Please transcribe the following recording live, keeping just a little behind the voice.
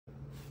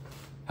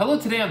Hello,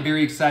 today I'm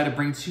very excited to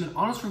bring to you an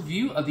honest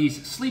review of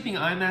these sleeping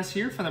eye masks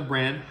here from the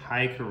brand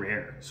High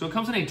Career. So it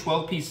comes in a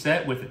 12-piece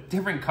set with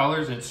different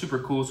colors and it's super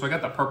cool. So I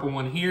got the purple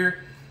one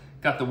here,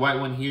 got the white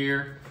one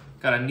here,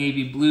 got a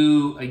navy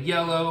blue, a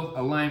yellow,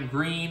 a lime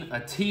green,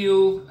 a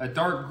teal, a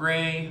dark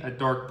gray, a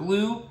dark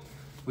blue.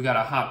 We got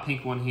a hot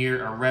pink one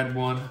here, a red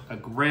one, a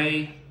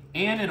gray,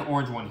 and an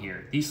orange one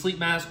here. These sleep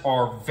masks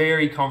are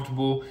very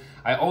comfortable.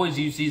 I always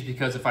use these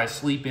because if I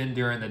sleep in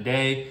during the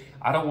day,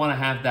 I don't want to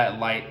have that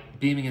light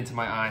beaming into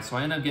my eyes. So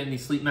I end up getting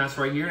these sleep masks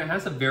right here. And it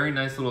has a very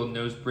nice little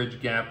nose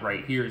bridge gap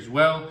right here as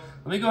well.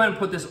 Let me go ahead and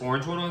put this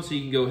orange one on so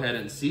you can go ahead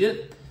and see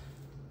it.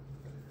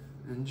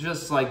 And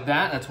just like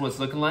that, that's what it's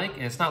looking like.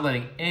 And it's not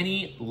letting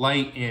any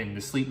light in.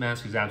 The sleep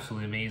mask is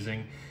absolutely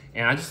amazing.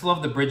 And I just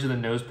love the bridge of the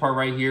nose part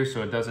right here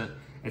so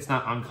it's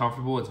not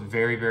uncomfortable. It's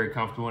very, very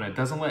comfortable and it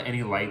doesn't let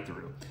any light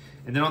through.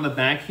 And then on the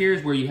back here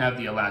is where you have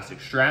the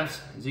elastic straps.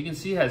 As you can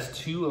see, it has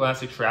 2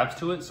 elastic straps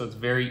to it, so it's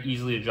very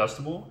easily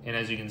adjustable. And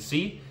as you can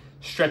see,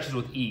 stretches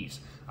with ease.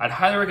 I'd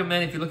highly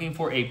recommend if you're looking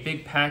for a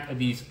big pack of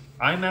these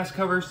eye mask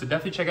covers to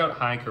definitely check out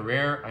High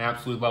Career. I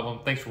absolutely love them.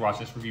 Thanks for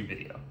watching this review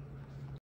video.